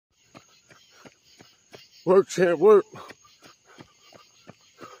Work, champ, work.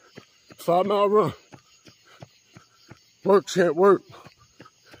 5 mile run. Work, champ, work.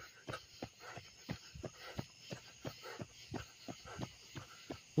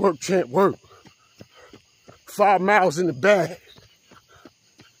 Work, champ, work. 5 miles in the bag.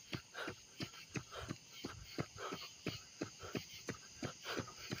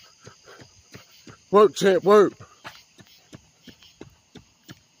 Work, champ, work.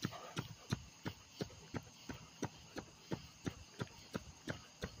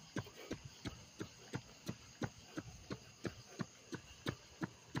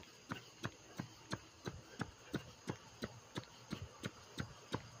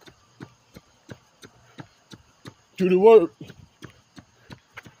 Do the work.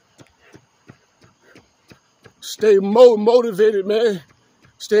 Stay motivated, man.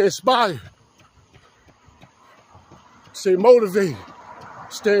 Stay inspired. Stay motivated.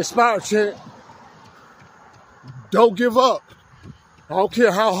 Stay inspired, champ. Don't give up. I don't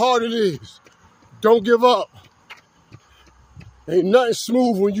care how hard it is. Don't give up. Ain't nothing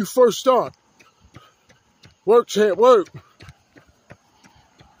smooth when you first start. Work, champ, work.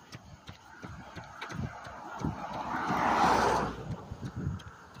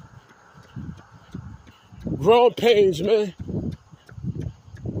 Growing pains, man.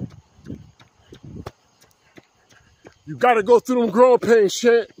 You gotta go through them growing pains,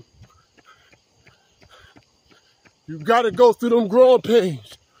 champ. You gotta go through them growing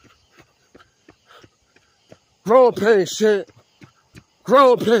pains. Growing pains, champ.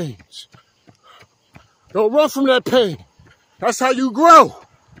 Growing pains. Don't run from that pain. That's how you grow.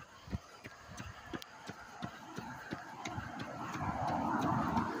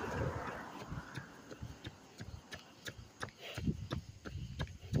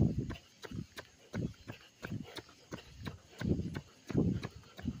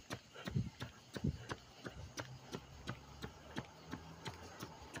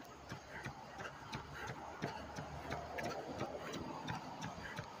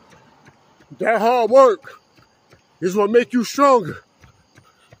 That hard work is what make you stronger.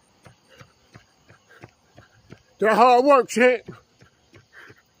 That hard work, champ,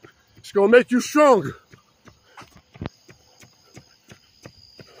 it's gonna make you stronger.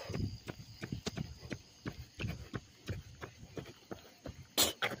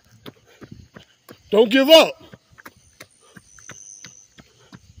 Don't give up.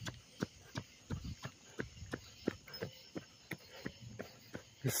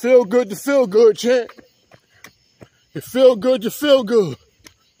 It feel good to feel good, champ. It feel good to feel good.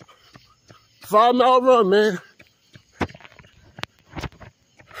 5 mile run, man.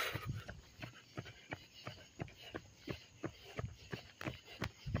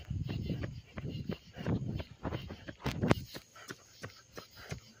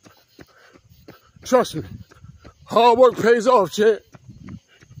 Trust me, hard work pays off, champ.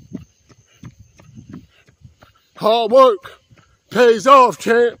 Hard work pays off,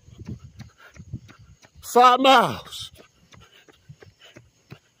 champ. 5 miles.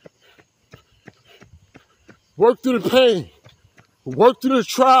 Work through the pain. Work through the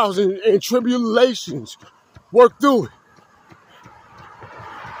trials and tribulations. Work through it.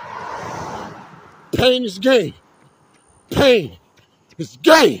 Pain is gain. Pain is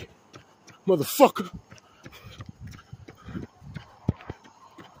gain, motherfucker.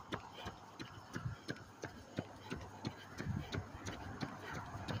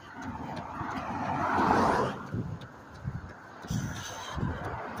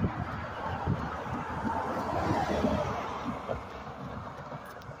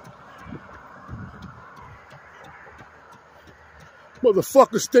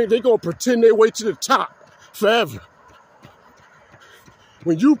 Motherfuckers think they gonna pretend their way to the top forever.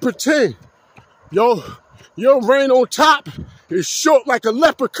 When you pretend your reign on top is short like a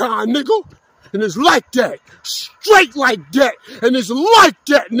leprechaun, nigga, and it's like that, straight like that, and it's like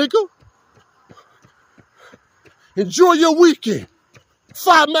that, nigga. Enjoy your weekend.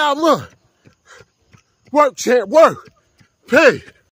 5 mile run. Work, champ, work. Pay.